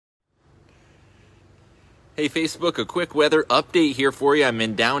Hey Facebook, a quick weather update here for you. I'm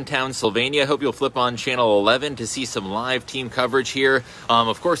in downtown Sylvania. Hope you'll flip on channel 11 to see some live team coverage here.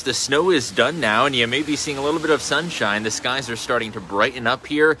 Of course, the snow is done now, and you may be seeing a little bit of sunshine. The skies are starting to brighten up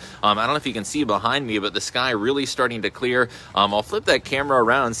here. I don't know if you can see behind me, but the sky really starting to clear. I'll flip that camera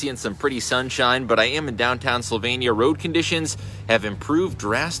around, seeing some pretty sunshine, but I am in downtown Sylvania. Road conditions have improved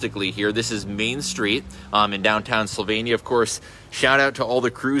drastically here. This is Main Street in downtown Sylvania. Of course, shout out to all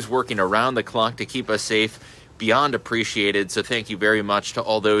the crews working around the clock to keep us safe. Beyond appreciated. So thank you very much to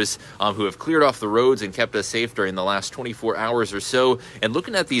all those who have cleared off the roads and kept us safe during the last 24 hours or so. And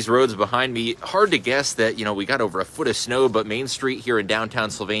looking at these roads behind me, hard to guess that, we got over a foot of snow, but Main Street here in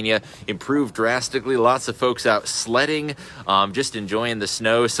downtown Sylvania improved drastically. Lots of folks out sledding, just enjoying the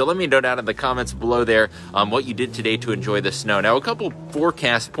snow. So let me know down in the comments below there what you did today to enjoy the snow. Now, a couple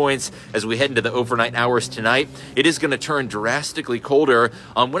forecast points as we head into the overnight hours tonight. It is going to turn drastically colder.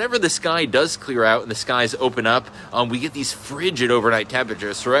 Whenever the sky does clear out and the skies open up, we get these frigid overnight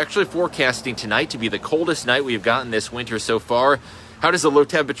temperatures. So we're actually forecasting tonight to be the coldest night we've gotten this winter so far. How does a low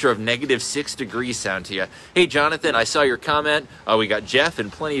temperature of -6 degrees sound to you? Hey, Jonathan, I saw your comment. We got Jeff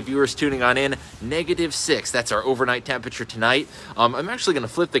and plenty of viewers tuning on in. -6, that's our overnight temperature tonight. I'm actually going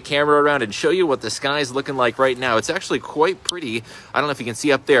to flip the camera around and show you what the sky is looking like right now. It's actually quite pretty. I don't know if you can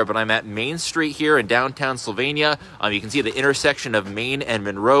see up there, but I'm at Main Street here in downtown Sylvania. You can see the intersection of Main and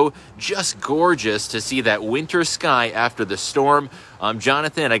Monroe. Just gorgeous to see that winter sky after the storm.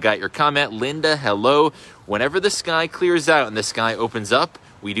 Jonathan, I got your comment. Linda, hello. Whenever the sky clears out and the sky opens up,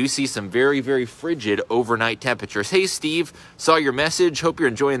 we do see some very, very frigid overnight temperatures. Hey, Steve, saw your message. Hope you're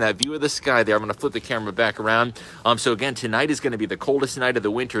enjoying that view of the sky there. I'm going to flip the camera back around. So again, tonight is going to be the coldest night of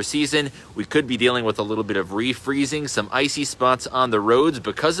the winter season. We could be dealing with a little bit of refreezing, some icy spots on the roads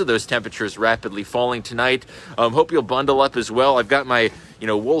because of those temperatures rapidly falling tonight. Hope you'll bundle up as well. I've got my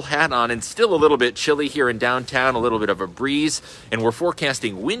wool hat on, and still a little bit chilly here in downtown, a little bit of a breeze, and we're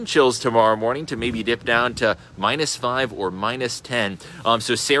forecasting wind chills tomorrow morning to maybe dip down to -5 or -10.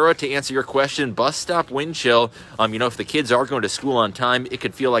 So Sarah, to answer your question, bus stop wind chill, if the kids are going to school on time, it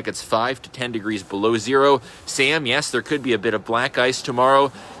could feel like it's 5 to 10 degrees below zero. Sam, yes, there could be a bit of black ice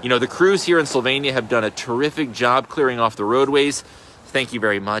tomorrow. The crews here in Sylvania have done a terrific job clearing off the roadways. Thank you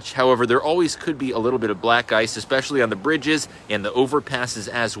very much. However, there always could be a little bit of black ice, especially on the bridges and the overpasses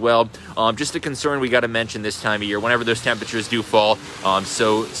as well. Just a concern we got to mention this time of year, whenever those temperatures do fall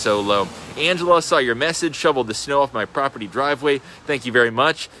so low. Angela, saw your message, shoveled the snow off my property driveway. Thank you very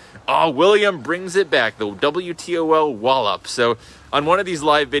much. William brings it back, the WTOL wallop. So on one of these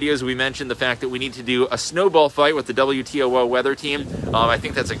live videos, we mentioned the fact that we need to do a snowball fight with the WTOL weather team. I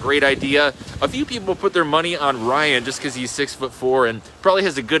think that's a great idea. A few people put their money on Ryan just because he's 6'4" and probably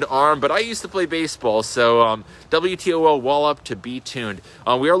has a good arm, but I used to play baseball, so WTOL wallop to be tuned.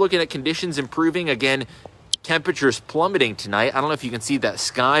 We are looking at conditions improving. Again, temperatures plummeting tonight. I don't know if you can see that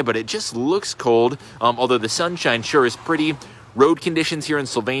sky, but it just looks cold, although the sunshine sure is pretty. Road conditions here in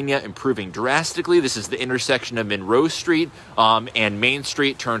Sylvania improving drastically. This is the intersection of Monroe Street and Main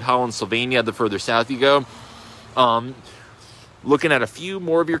Street turned Holland, Sylvania, the further south you go. Looking at a few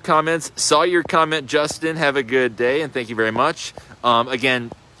more of your comments. Saw your comment, Justin. Have a good day, and thank you very much.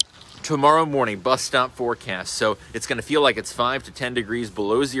 Again, tomorrow morning, bus stop forecast. So it's going to feel like it's 5 to 10 degrees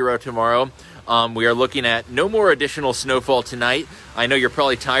below zero tomorrow. We are looking at no more additional snowfall tonight. I know you're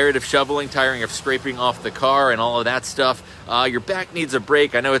probably tired of shoveling, tiring of scraping off the car and all of that stuff. Your back needs a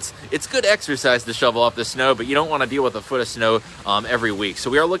break. I know it's good exercise to shovel off the snow, but you don't want to deal with a foot of snow every week.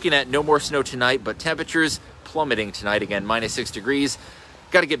 So we are looking at no more snow tonight, but temperatures plummeting tonight. Again, -6 degrees.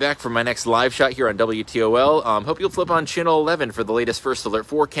 Got to get back for my next live shot here on WTOL. Hope you'll flip on channel 11 for the latest first alert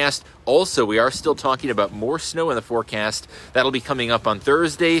forecast. Also, we are still talking about more snow in the forecast. That'll be coming up on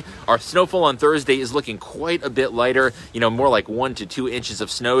Thursday. Our snowfall on Thursday is looking quite a bit lighter, more like 1 to 2 inches of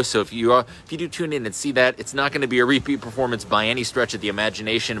snow. So if you do tune in and see that, it's not going to be a repeat performance by any stretch of the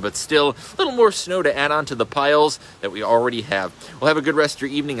imagination, but still a little more snow to add on to the piles that we already have. Well, have a good rest of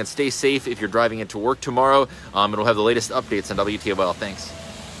your evening and stay safe if you're driving into work tomorrow. And we'll have the latest updates on WTOL. Thanks.